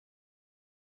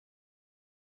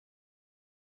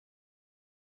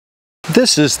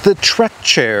This is the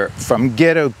Trekchair from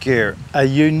Trekchair, a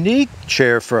unique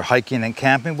chair for hiking and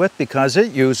camping with because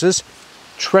it uses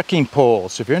trekking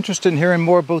poles. If you're interested in hearing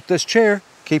more about this chair,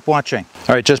 keep watching.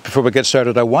 All right, just before we get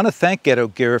started, I want to thank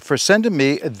Trekchair for sending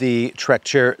me the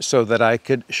Trekchair so that I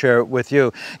could share it with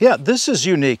you. Yeah, this is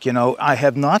unique. You know, I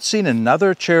have not seen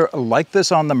another chair like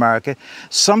this on the market,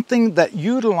 something that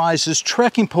utilizes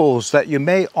trekking poles that you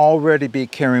may already be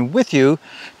carrying with you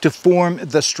to form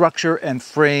the structure and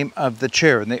frame of the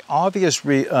chair. And the obvious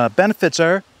benefits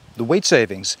are the weight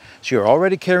savings. So you're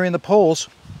already carrying the poles.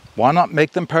 Why not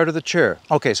make them part of the chair?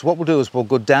 Okay, so what we'll do is we'll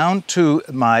go down to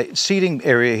my seating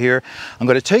area here. I'm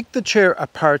going to take the chair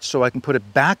apart so I can put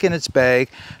it back in its bag,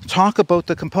 talk about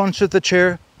the components of the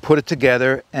chair, put it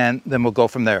together, and then we'll go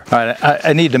from there. All right,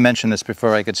 I need to mention this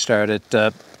before I get started.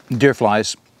 Deer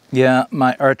flies. Yeah,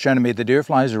 my arch enemy. The deer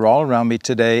flies are all around me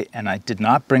today, and I did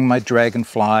not bring my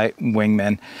dragonfly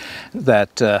wingman.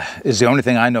 That is the only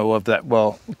thing I know of that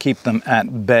will keep them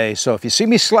at bay. So if you see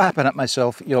me slapping at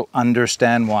myself, you'll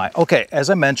understand why. Okay, as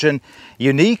I mentioned,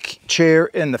 unique chair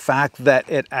in the fact that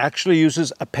it actually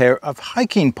uses a pair of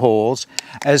hiking poles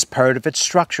as part of its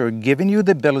structure, giving you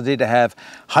the ability to have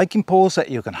hiking poles that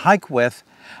you can hike with,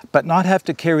 but not have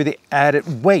to carry the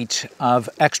added weight of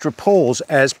extra poles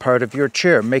as part of your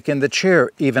chair, making the chair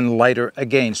even lighter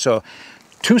again. So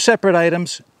two separate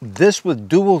items, this with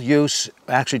dual use,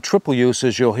 actually triple use,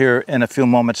 as you'll hear in a few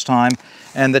moments time,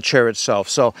 and the chair itself.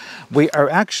 So we are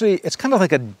actually, it's kind of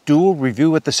like a dual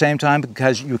review at the same time,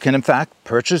 because you can in fact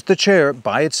purchase the chair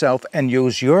by itself and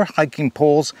use your hiking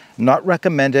poles. Not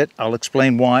recommend it. I'll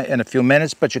explain why in a few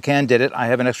minutes, but you can did it. I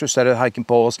have an extra set of hiking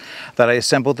poles that I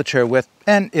assembled the chair with,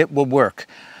 and it will work.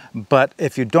 But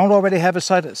if you don't already have a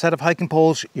set of hiking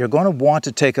poles, you're going to want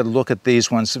to take a look at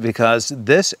these ones, because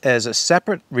this, as a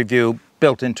separate review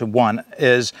built into one,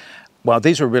 is, well,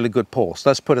 these are really good poles.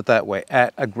 Let's put it that way,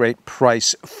 at a great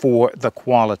price for the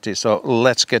quality. So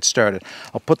let's get started.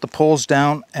 I'll put the poles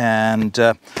down, and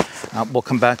we'll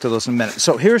come back to those in a minute.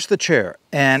 So here's the chair.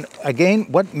 And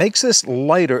again, what makes this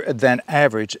lighter than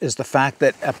average is the fact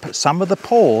that some of the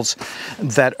poles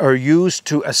that are used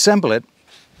to assemble it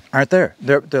aren't there.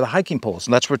 They're the hiking poles,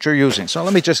 and that's what you're using. So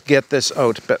let me just get this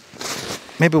out, but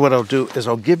maybe what I'll do is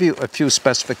I'll give you a few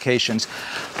specifications.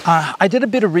 I did a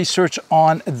bit of research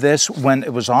on this when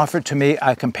it was offered to me.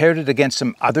 I compared it against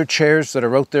some other chairs that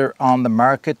are out there on the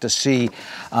market to see,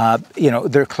 you know,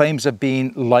 their claims of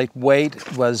being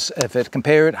lightweight was, if it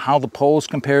compared, how the poles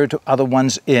compared to other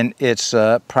ones in its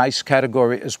price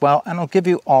category as well. And I'll give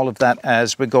you all of that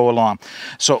as we go along.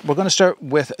 So we're going to start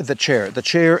with the chair. The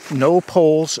chair, no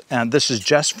poles, and this is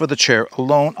just for the chair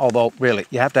alone, although really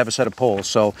you have to have a set of poles,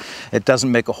 so it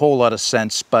doesn't make a whole lot of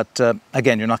sense. But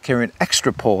again, you're not carrying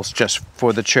extra poles just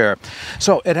for the chair.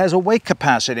 So it has a weight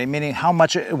capacity, meaning how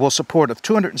much it will support, of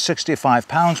 265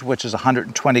 pounds, which is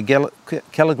 120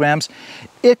 kilograms.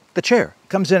 The chair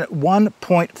comes in at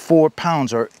 1.4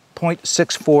 pounds, or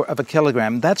 0.64 of a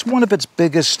kilogram. That's one of its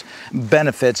biggest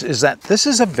benefits, is that this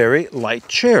is a very light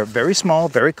chair, very small,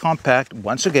 very compact,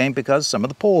 once again, because some of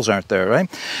the poles aren't there, right?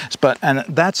 And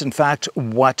that's in fact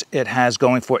what it has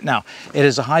going for it. Now, it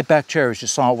is a high back chair, as you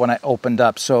saw when I opened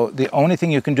up. So the only thing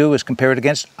you can do is compare it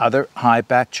against other high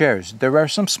back chairs. There are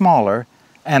some smaller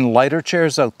and lighter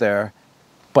chairs out there,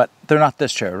 but they're not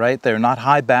this chair, right? They're not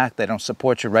high back. They don't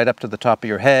support you right up to the top of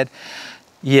your head.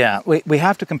 Yeah, we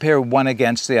have to compare one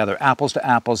against the other, apples to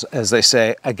apples, as they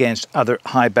say, against other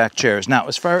high back chairs. Now,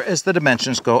 as far as the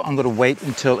dimensions go, I'm going to wait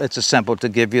until it's assembled to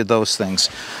give you those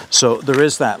things. So there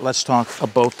is that. Let's talk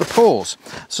about the poles.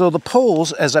 So the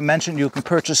poles, as I mentioned, you can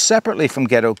purchase separately from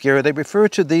Trekchair. They refer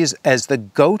to these as the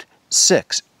GOAT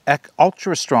 6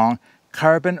 Ultra Strong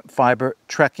carbon fiber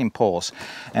trekking poles.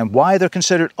 And why they're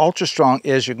considered ultra strong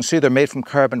is, you can see they're made from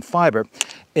carbon fiber,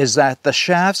 is that the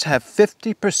shafts have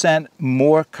 50%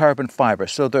 more carbon fiber,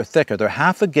 so they're thicker. They're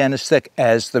half again as thick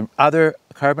as the other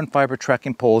carbon fiber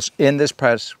trekking poles in this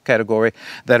price category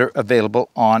that are available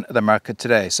on the market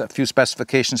today. So a few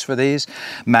specifications for these: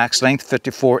 max length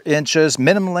 54 inches,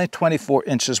 minimum length 24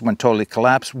 inches when totally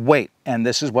collapsed. Weight, and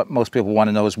this is what most people want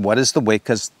to know, is what is the weight,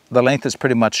 because the length is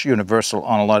pretty much universal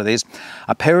on a lot of these.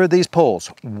 A pair of these poles,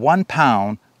 1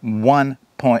 pound,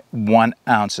 1.1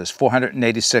 ounces,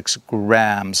 486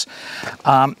 grams.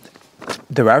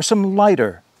 There are some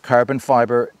lighter carbon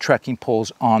fiber trekking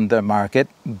poles on the market,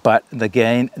 but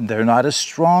again, they're not as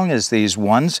strong as these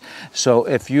ones. So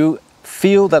if you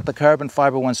feel that the carbon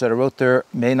fiber ones that are out there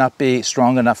may not be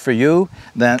strong enough for you,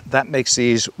 then that makes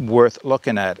these worth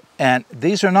looking at. And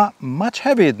these are not much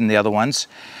heavier than the other ones.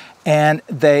 And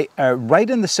they are right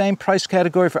in the same price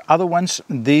category for other ones.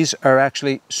 These are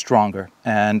actually stronger,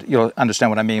 and you'll understand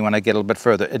what I mean when I get a little bit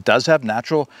further. It does have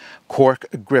natural cork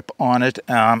grip on it,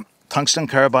 tungsten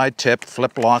carbide tip,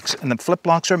 flip locks, and the flip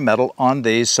locks are metal on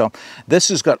these. So this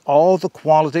has got all the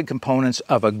quality components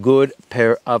of a good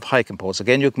pair of hiking poles.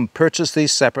 Again, you can purchase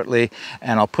these separately,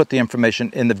 and I'll put the information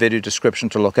in the video description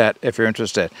to look at if you're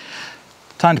interested.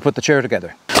 Time to put the chair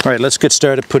together. All right, let's get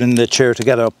started putting the chair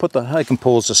together. I'll put the hiking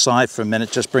poles aside for a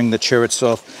minute, just bring the chair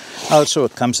itself out so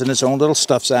it comes in its own little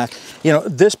stuff sack. You know,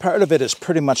 this part of it is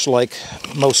pretty much like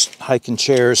most hiking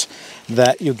chairs,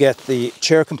 that you get the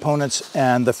chair components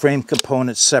and the frame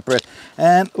components separate,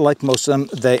 and like most of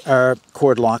them, they are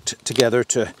cord locked together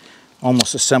to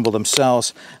almost assemble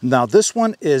themselves. Now this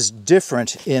one is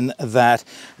different in that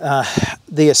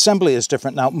the assembly is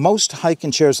different. Now most hiking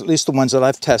chairs, at least the ones that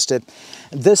I've tested,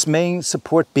 this main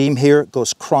support beam here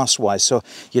goes crosswise, so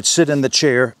you'd sit in the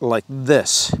chair like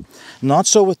this. Not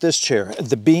so with this chair.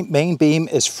 The main beam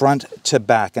is front to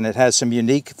back, and it has some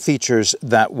unique features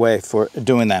that way for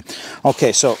doing that.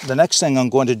 Okay, so the next thing I'm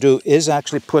going to do is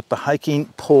actually put the hiking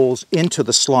poles into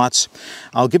the slots.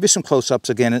 I'll give you some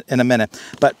close-ups again in a minute,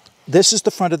 but this is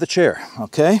the front of the chair,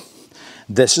 okay?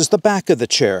 This is the back of the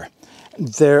chair.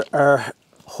 There are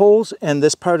holes in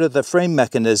this part of the frame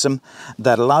mechanism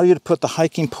that allow you to put the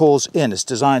hiking poles in. It's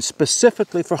designed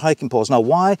specifically for hiking poles. Now,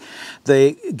 why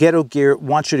the Ghetto Gear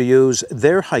wants you to use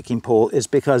their hiking pole is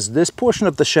because this portion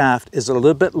of the shaft is a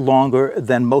little bit longer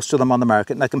than most of them on the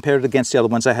market. And I compared it against the other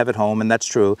ones I have at home, and that's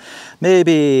true.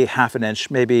 Maybe half an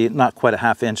inch, maybe not quite a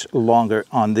half inch longer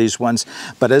on these ones.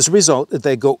 But as a result,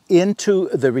 they go into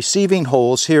the receiving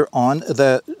holes here on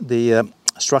the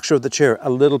structure of the chair a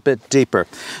little bit deeper.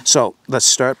 So let's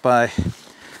start by,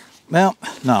 well,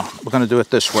 no, we're going to do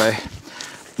it this way.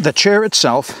 The chair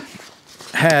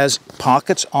itself has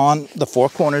pockets on the four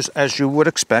corners, as you would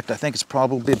expect. I think it's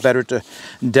probably better to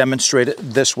demonstrate it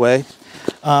this way.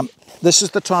 This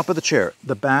is the top of the chair,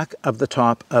 the back of the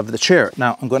top of the chair.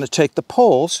 Now I'm going to take the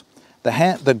poles, the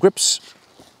hand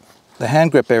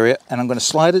grip area, and I'm going to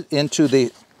slide it into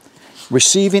the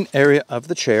receiving area of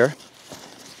the chair.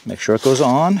 Make sure it goes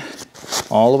on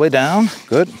all the way down.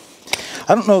 Good.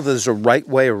 I don't know if there's a right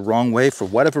way or wrong way. For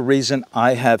whatever reason,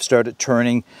 I have started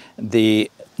turning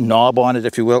the knob on it,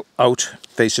 if you will, out,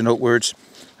 facing outwards.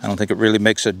 I don't think it really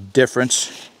makes a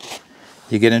difference.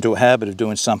 You get into a habit of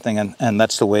doing something, and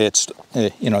that's the way it's,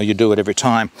 you know, you do it every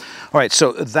time. All right,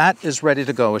 so that is ready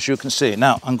to go, as you can see.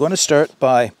 Now, I'm going to start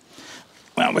by,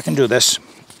 well, we can do this.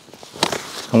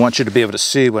 I want you to be able to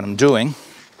see what I'm doing.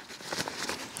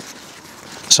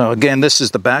 So again, this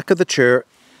is the back of the chair,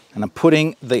 and I'm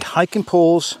putting the hiking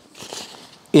poles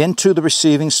into the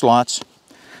receiving slots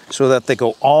so that they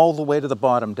go all the way to the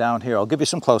bottom down here. I'll give you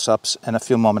some close-ups in a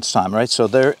few moments' time, right? So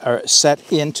they are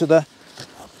set into the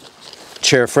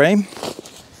chair frame.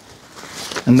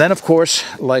 And then, of course,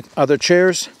 like other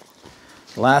chairs,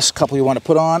 last couple you want to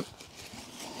put on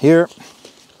here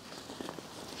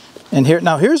and here.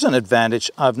 Now, here's an advantage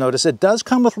I've noticed. It does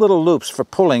come with little loops for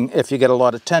pulling if you get a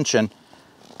lot of tension.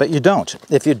 But you don't.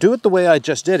 If you do it the way I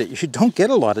just did it, you don't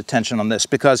get a lot of tension on this,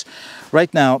 because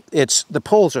right now the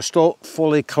poles are still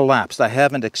fully collapsed. I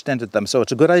haven't extended them. So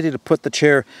it's a good idea to put the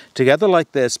chair together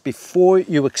like this before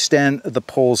you extend the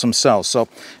poles themselves. So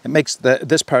it makes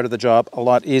this part of the job a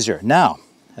lot easier. Now,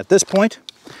 at this point,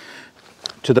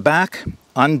 to the back,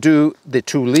 undo the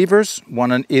two levers,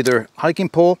 one on either hiking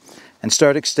pole, and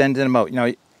start extending them out. You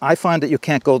know, I find that you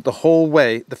can't go the whole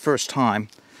way the first time.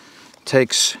 It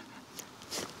takes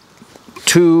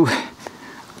 2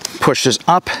 pushes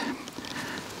up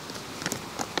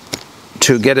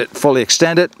to get it fully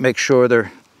extended. Make sure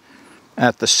they're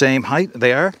at the same height.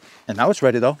 They are. And now it's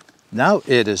ready though. Now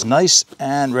it is nice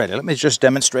and ready. Let me just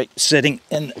demonstrate sitting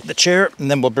in the chair, and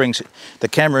then we'll bring the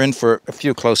camera in for a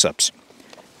few close-ups.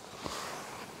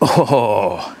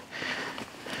 Oh.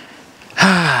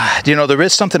 Do you know, there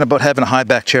is something about having a high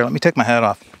back chair. Let me take my hat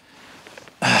off.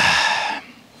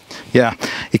 Yeah,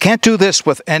 you can't do this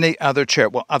with any other chair.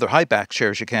 Well, other high back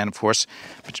chairs you can, of course.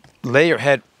 But lay your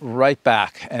head right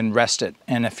back and rest it.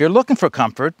 And if you're looking for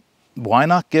comfort, why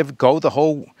not go the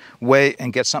whole way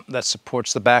and get something that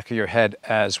supports the back of your head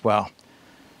as well.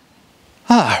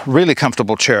 Really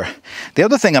comfortable chair. The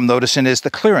other thing I'm noticing is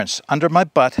the clearance under my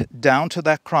butt down to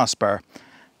that crossbar.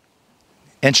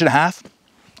 1.5 inches.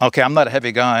 Okay, I'm not a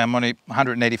heavy guy. I'm only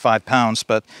 185 pounds,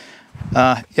 but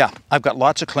yeah, I've got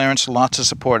lots of clearance, lots of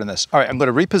support in this. All right, I'm going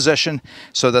to reposition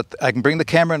so that I can bring the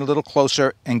camera in a little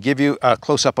closer and give you a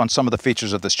close-up on some of the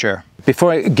features of this chair.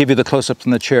 Before I give you the close-up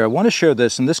from the chair, I want to share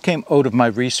this, and this came out of my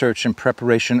research and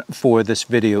preparation for this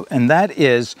video, and that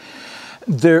is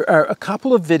There are a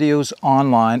couple of videos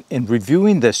online in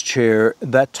reviewing this chair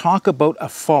that talk about a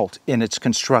fault in its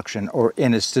construction or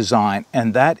in its design,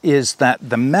 and that is that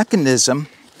the mechanism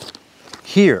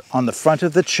here on the front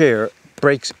of the chair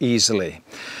breaks easily.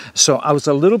 So I was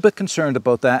a little bit concerned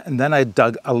about that, and then I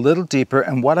dug a little deeper,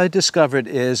 and what I discovered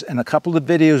is, and a couple of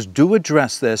videos do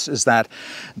address this, is that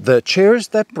the chairs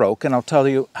that broke, and I'll tell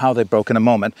you how they broke in a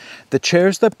moment, the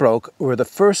chairs that broke were the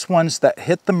first ones that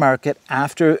hit the market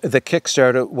after the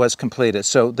Kickstarter was completed.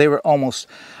 So they were almost,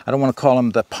 I don't want to call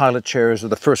them the pilot chairs or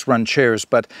the first run chairs,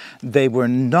 but they were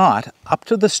not up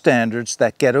to the standards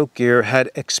that Ghetto Gear had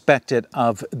expected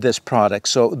of this product.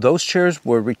 So those chairs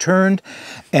were returned,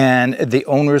 and the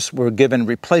owners were given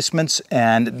replacements,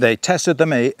 and they tested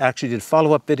them. I actually did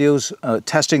follow-up videos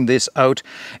testing this out,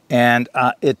 and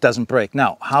it doesn't break.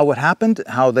 Now, how it happened,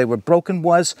 how they were broken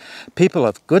was people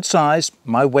of good size,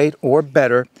 my weight or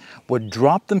better, would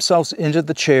drop themselves into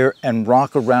the chair and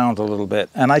rock around a little bit.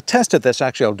 And I tested this,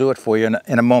 actually I'll do it for you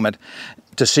in a moment,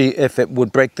 to see if it would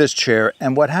break this chair,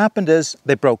 and what happened is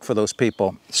they broke for those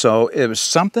people. So it was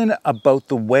something about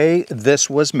the way this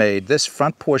was made, this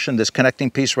front portion, this connecting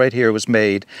piece right here was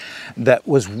made, that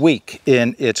was weak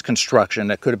in its construction.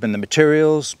 That could have been the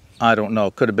materials, I don't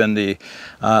know, could have been the,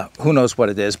 who knows what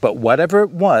it is, but whatever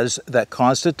it was that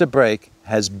caused it to break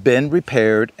has been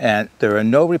repaired, and there are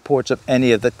no reports of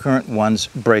any of the current ones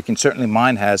breaking. Certainly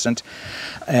mine hasn't.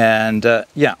 And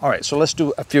yeah, all right, so let's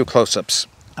do a few close-ups.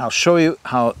 I'll show you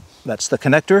how, that's the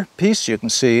connector piece, you can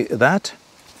see that.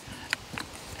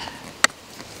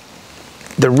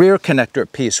 The rear connector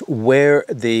piece where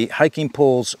the hiking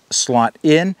poles slot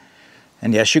in,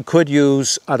 and yes, you could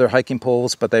use other hiking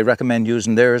poles, but they recommend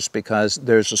using theirs because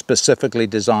theirs are specifically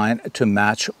designed to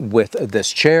match with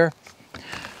this chair.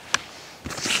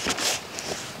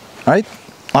 All right,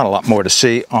 not a lot more to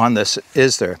see on this,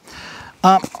 is there?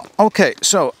 Okay,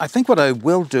 so I think what I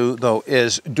will do though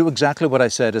is do exactly what I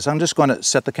said, is I'm just going to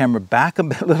set the camera back a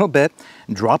little bit,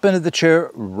 drop into the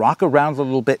chair, rock around a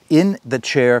little bit in the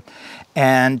chair,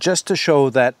 and just to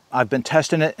show that I've been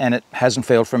testing it and it hasn't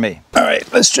failed for me. All right,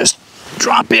 let's just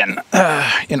drop in.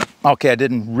 You know, okay, I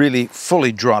didn't really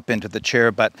fully drop into the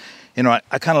chair, but you know,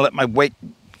 I kind of let my weight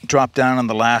drop down on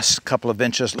the last couple of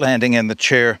inches landing in the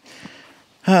chair.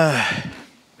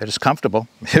 It is comfortable.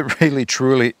 It really,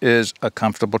 truly is a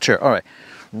comfortable chair. All right,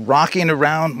 rocking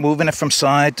around, moving it from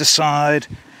side to side,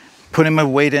 putting my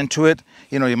weight into it.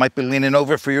 You know, you might be leaning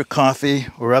over for your coffee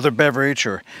or other beverage,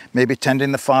 or maybe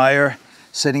tending the fire,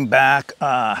 sitting back.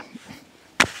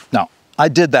 No, I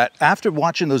did that. After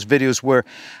watching those videos where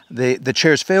the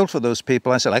chairs failed for those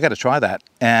people, I said, I got to try that.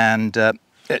 And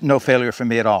no failure for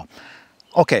me at all.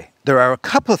 Okay, there are a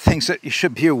couple of things that you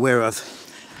should be aware of.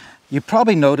 You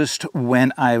probably noticed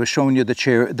when I was showing you the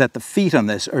chair that the feet on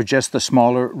this are just the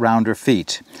smaller, rounder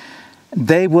feet.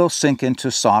 They will sink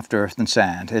into soft earth and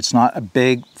sand. It's not a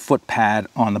big foot pad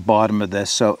on the bottom of this,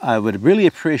 so I would really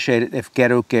appreciate it if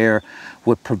Ghetto Gear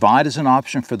would provide as an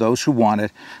option for those who want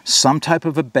it some type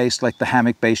of a base like the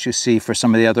hammock base you see for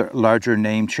some of the other larger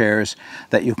name chairs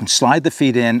that you can slide the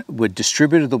feet in, would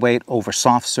distribute the weight over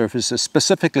soft surfaces,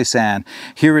 specifically sand.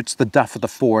 Here it's the duff of the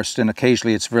forest, and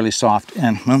occasionally it's really soft.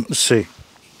 And well, let's see.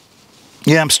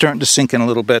 Yeah, I'm starting to sink in a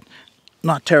little bit.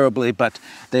 Not terribly, but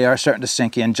they are starting to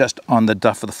sink in just on the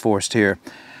duff of the forest here.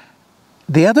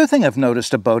 The other thing I've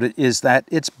noticed about it is that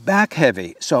it's back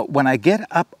heavy. So when I get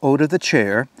up out of the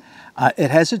chair,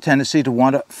 it has a tendency to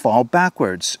want to fall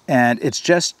backwards. And it's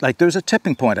just like there's a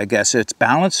tipping point, I guess. It's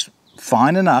balanced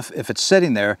fine enough if it's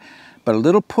sitting there, but a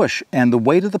little push and the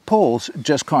weight of the poles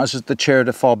just causes the chair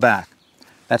to fall back.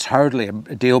 That's hardly a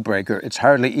deal breaker. It's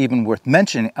hardly even worth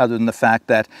mentioning, other than the fact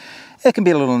that it can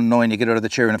be a little annoying. You get out of the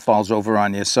chair and it falls over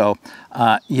on you. So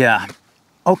yeah.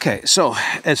 Okay, so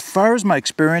as far as my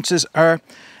experiences are,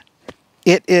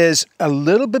 it is a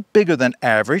little bit bigger than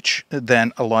average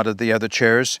than a lot of the other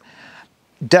chairs.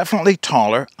 Definitely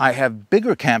taller. I have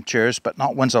bigger camp chairs, but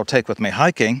not ones I'll take with me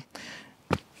hiking.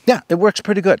 Yeah, it works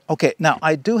pretty good. Okay, now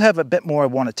I do have a bit more I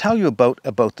want to tell you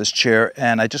about this chair,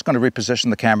 and I'm just going to reposition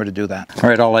the camera to do that. All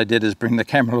right, all I did is bring the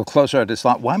camera a little closer. I just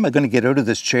thought, why am I going to get out of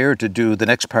this chair to do the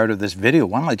next part of this video?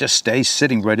 Why don't I just stay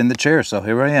sitting right in the chair? So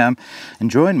here I am,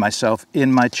 enjoying myself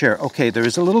in my chair. Okay, there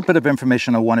is a little bit of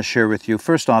information I want to share with you.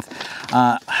 First off,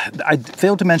 I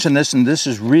failed to mention this, and this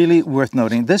is really worth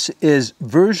noting. This is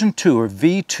version 2 or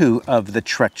V2 of the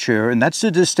Trekchair, and that's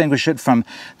to distinguish it from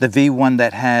the V1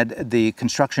 that had the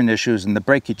construction issues and the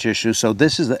breakage issues. So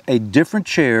this is a different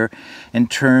chair in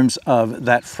terms of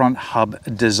that front hub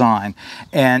design.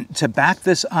 And to back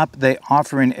this up, they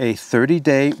offering a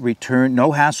 30-day return,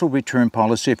 no hassle return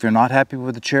policy if you're not happy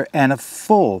with the chair, and a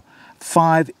full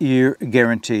 5-year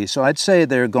guarantee. So I'd say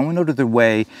they're going out of their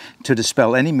way to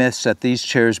dispel any myths that these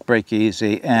chairs break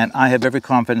easy, and I have every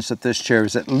confidence that this chair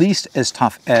is at least as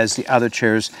tough as the other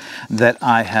chairs that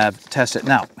I have tested.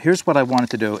 Now, here's what I wanted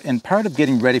to do. In part of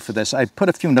getting ready for this, I put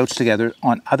a few notes together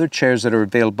on other chairs that are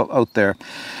available out there.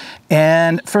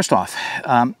 And first off,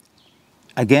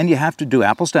 again, you have to do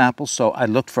apples to apples, so I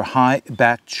looked for high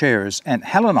back chairs, and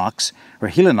Helinox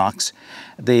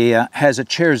has a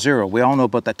Chair Zero. We all know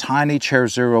about the tiny Chair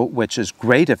Zero, which is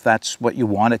great if that's what you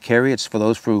want to carry. It's for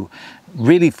those who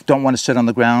really don't want to sit on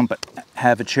the ground but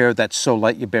have a chair that's so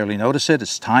light you barely notice it.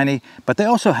 It's tiny, but they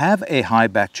also have a high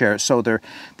back chair. So they're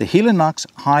the Helinox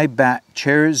High Back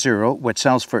Chair Zero, which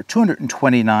sells for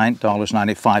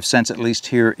 $229.95, at least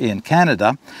here in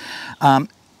Canada.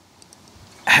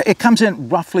 It comes in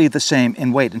roughly the same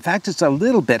in weight. In fact, it's a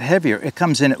little bit heavier. It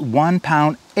comes in at 1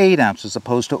 pound 8 ounces as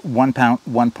opposed to 1 pound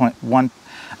 1.1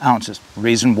 ounces.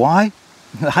 Reason why?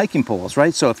 The hiking poles,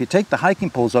 right? So if you take the hiking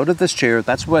poles out of this chair,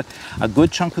 that's what a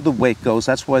good chunk of the weight goes.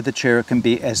 That's why the chair can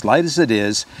be as light as it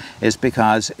is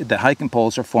because the hiking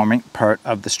poles are forming part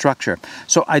of the structure.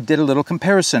 So I did a little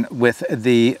comparison with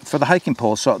for the hiking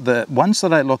poles. So the ones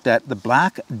that I looked at, the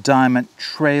Black Diamond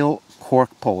Trail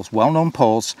cork poles, well-known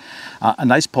poles, a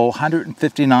nice pole,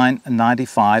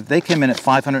 $159.95. They came in at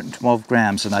 512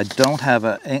 grams, and I don't have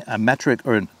a metric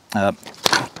or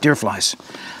deer flies.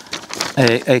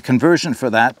 A conversion for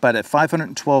that, but at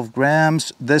 512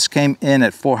 grams, this came in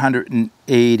at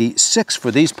 486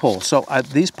 for these poles. So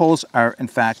these poles are in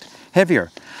fact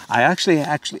heavier. I actually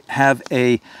have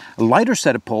a lighter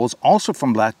set of poles, also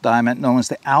from Black Diamond, known as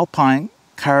the Alpine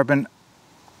Carbon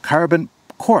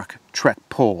Cork Trek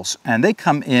poles, and they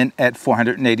come in at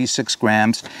 486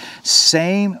 grams.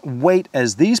 Same weight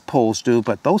as these poles do,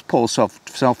 but those poles sell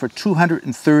for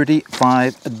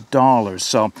 $235.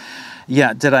 So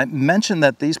yeah, did I mention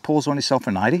that these poles only sell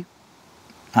for 90?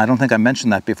 I don't think I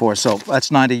mentioned that before. So that's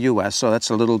 90 US, so that's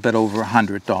a little bit over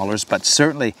 $100, but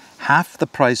certainly half the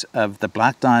price of the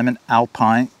Black Diamond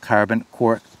Alpine Carbon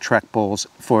Cork Trek poles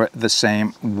for the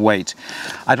same weight.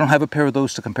 I don't have a pair of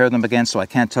those to compare them against, so I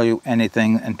can't tell you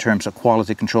anything in terms of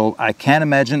quality control. I can't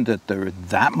imagine that they're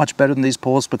that much better than these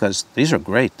poles because these are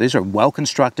great. These are well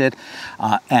constructed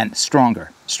and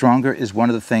stronger. Stronger is one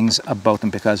of the things about them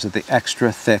because of the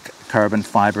extra thick carbon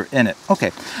fiber in it.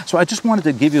 Okay, so I just wanted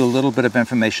to give you a little bit of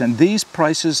information. These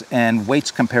prices and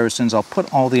weights comparisons, I'll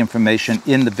put all the information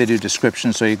in the video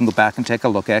description so you can go back and take a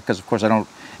look at, because of course I don't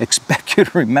expect you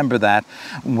to remember that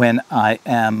when I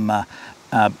am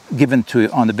given to you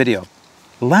on the video.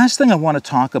 Last thing I want to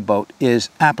talk about is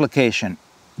application.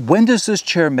 When does this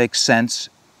chair make sense?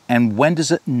 And when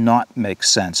does it not make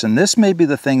sense? And this may be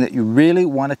the thing that you really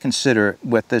want to consider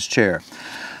with this chair.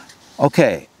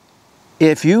 Okay,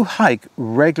 if you hike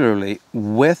regularly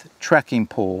with trekking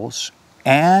poles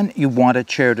and you want a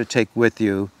chair to take with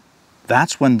you,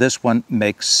 that's when this one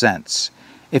makes sense.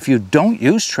 If you don't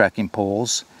use trekking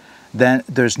poles, then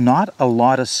there's not a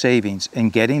lot of savings in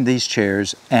getting these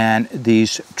chairs and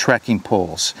these trekking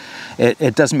poles.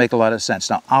 It doesn't make a lot of sense.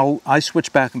 Now, I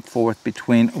switch back and forth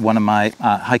between one of my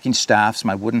hiking staffs,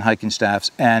 my wooden hiking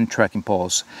staffs, and trekking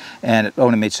poles. And it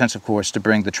only made sense, of course, to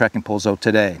bring the trekking poles out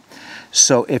today.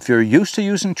 So if you're used to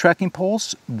using trekking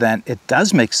poles, then it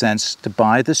does make sense to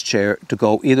buy this chair to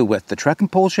go either with the trekking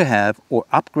poles you have or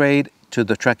upgrade to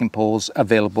the trekking poles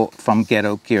available from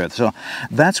Trekchair. So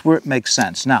that's where it makes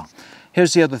sense. Now,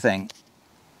 here's the other thing.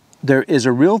 There is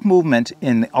a real movement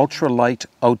in the ultralight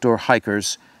outdoor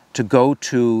hikers to go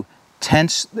to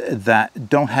tents that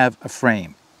don't have a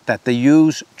frame, that they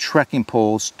use trekking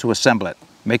poles to assemble it.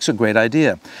 Makes a great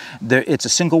idea. It's a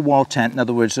single wall tent. In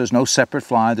other words, there's no separate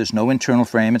fly, there's no internal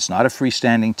frame, it's not a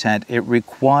freestanding tent. It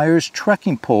requires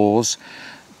trekking poles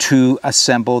to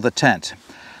assemble the tent.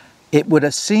 It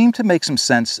would seem to make some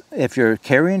sense if you're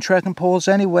carrying trekking poles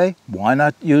anyway, why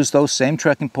not use those same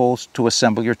trekking poles to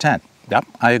assemble your tent? Yep,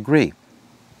 I agree.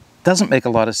 Doesn't make a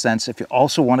lot of sense if you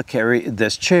also want to carry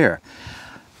this chair.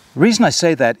 The reason I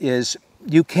say that is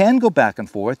you can go back and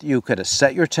forth. You could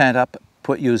set your tent up,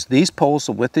 use these poles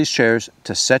with these chairs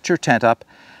to set your tent up,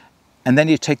 and then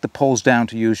you take the poles down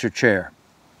to use your chair.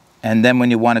 And then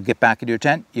when you want to get back into your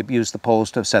tent, you use the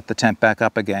poles to set the tent back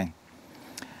up again.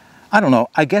 I don't know,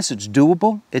 I guess it's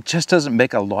doable. It just doesn't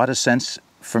make a lot of sense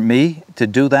for me to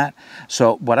do that.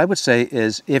 So what I would say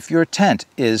is if your tent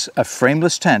is a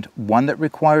frameless tent, one that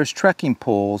requires trekking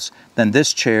poles, then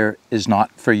this chair is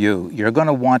not for you. You're going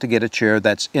to want to get a chair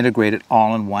that's integrated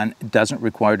all in one. It doesn't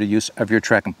require the use of your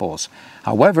trekking poles.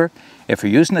 However, if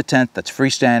you're using a tent that's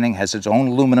freestanding, has its own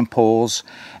aluminum poles,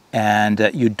 and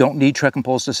you don't need trekking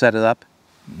poles to set it up,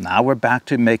 Now we're back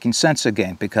to making sense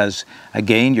again, because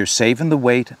again, you're saving the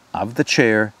weight of the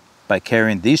chair by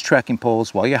carrying these trekking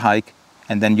poles while you hike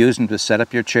and then using them to set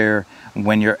up your chair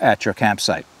when you're at your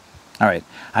campsite. All right,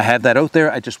 I have that out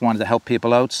there. I just wanted to help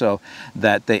people out so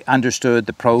that they understood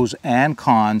the pros and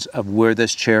cons of where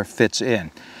this chair fits in.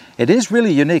 It is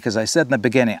really unique, as I said in the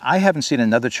beginning. I haven't seen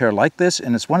another chair like this,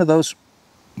 and it's one of those,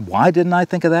 why didn't I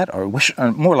think of that? Or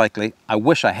more likely, I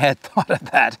wish I had thought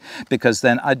of that, because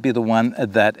then I'd be the one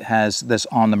that has this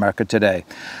on the market today.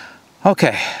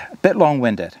 Okay, a bit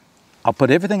long-winded. I'll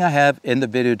put everything I have in the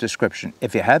video description.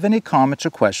 If you have any comments or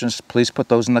questions, please put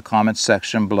those in the comments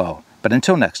section below. But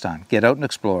until next time, get out and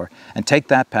explore and take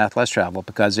that path less traveled,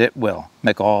 because it will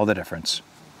make all the difference.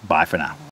 Bye for now.